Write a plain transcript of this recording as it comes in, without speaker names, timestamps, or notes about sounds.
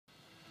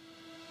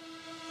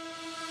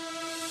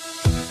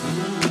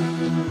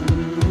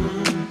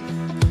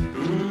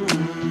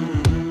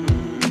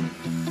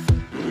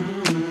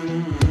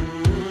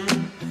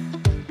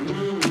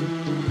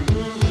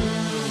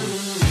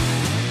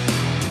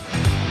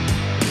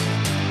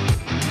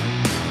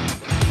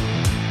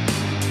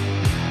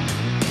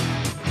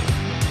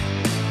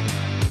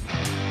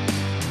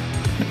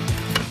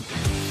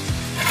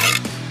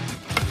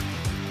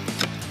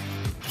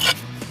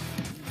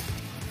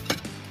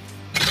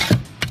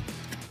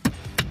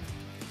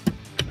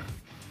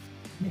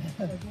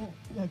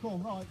Yeah, go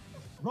on, right.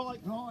 Right.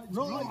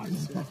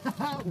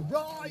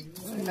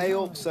 Hey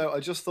up, so I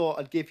just thought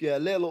I'd give you a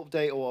little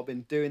update on what I've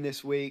been doing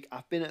this week.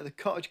 I've been at the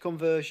cottage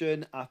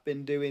conversion, I've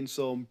been doing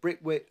some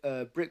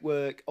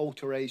brickwork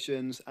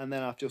alterations, and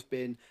then I've just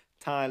been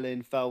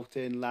tiling,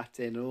 felting,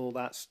 latting and all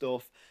that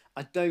stuff.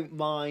 I don't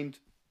mind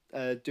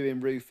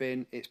doing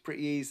roofing, it's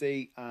pretty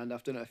easy and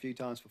I've done it a few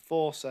times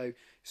before, so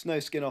it's no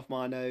skin off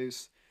my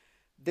nose.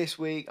 This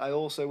week, I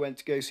also went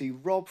to go see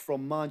Rob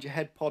from Mind Your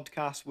Head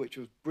podcast, which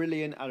was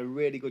brilliant. I had a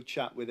really good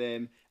chat with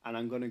him, and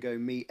I'm going to go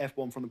meet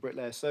everyone from the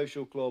Bricklayer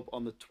Social Club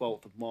on the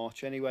 12th of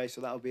March anyway,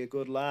 so that'll be a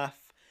good laugh.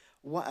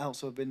 What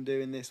else have I been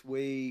doing this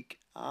week?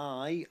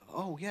 I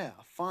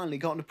finally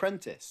got an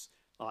apprentice.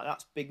 Like,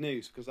 that's big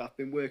news, because I've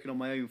been working on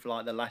my own for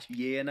like the last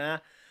year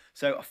now.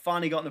 So I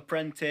finally got an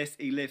apprentice.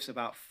 He lives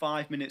about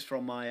 5 minutes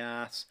from my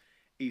ass.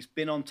 He's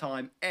been on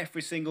time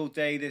every single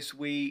day this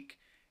week.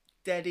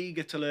 Dead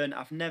eager to learn.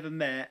 I've never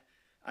met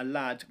a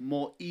lad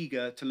more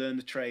eager to learn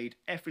the trade.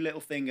 Every little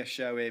thing I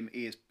show him,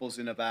 he is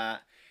buzzing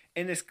about.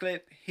 In this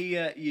clip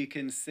here, you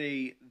can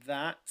see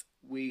that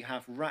we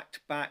have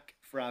racked back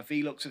for our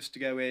V-luxes to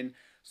go in.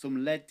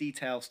 Some lead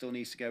detail still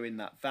needs to go in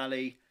that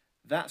valley.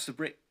 That's the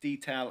brick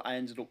detail I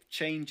ended up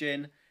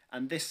changing.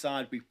 And this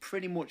side we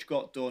pretty much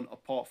got done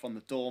apart from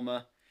the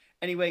dormer.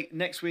 Anyway,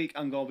 next week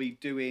I'm going to be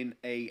doing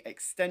a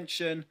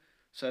extension.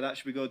 So that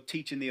should be good,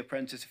 teaching the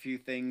apprentice a few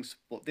things.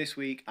 But this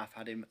week, I've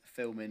had him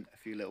filming a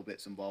few little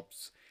bits and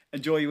bobs.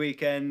 Enjoy your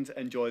weekend,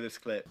 enjoy this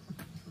clip.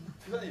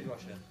 You got any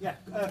brush in? Yeah,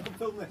 come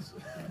film this.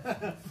 Oh,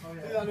 yeah.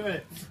 Do that in a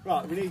minute.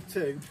 Right, I need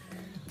to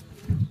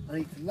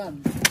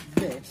land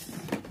this.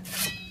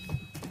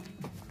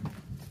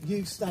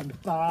 You stand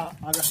about,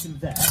 I reckon,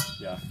 there.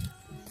 Yeah.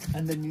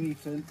 And then you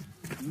need to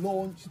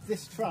launch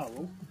this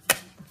trowel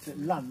so it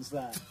lands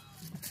there.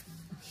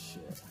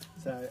 Shit.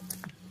 So,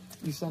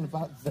 you stand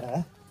about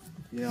there.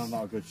 Yeah, I'm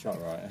not a good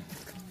shot, right?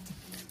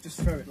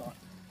 Just throw it like...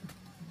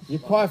 You're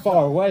quite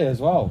far away as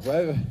well.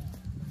 Right, if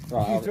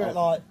you throw it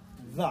like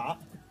that,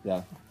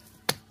 yeah.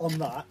 on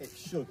that, it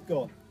should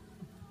go on.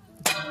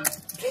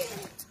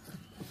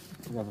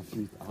 We have a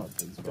few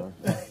outfits, bro.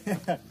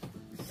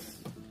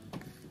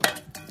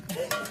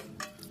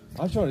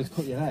 I just want to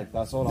cut your head,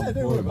 that's all I'm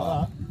worried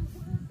about.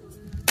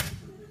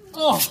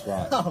 Oh!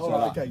 Right, Oh, so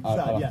okay,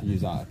 I'll have to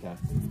use that, okay.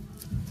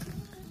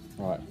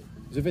 Right,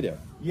 is it a video?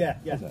 Yeah.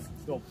 Is it?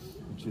 Go on.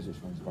 Choose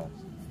which one's best.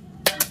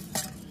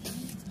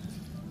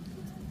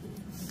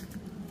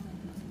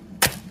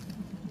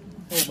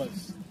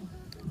 Almost.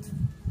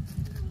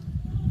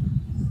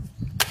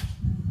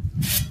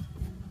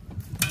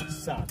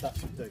 Sad, that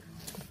should do.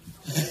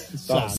 Sad.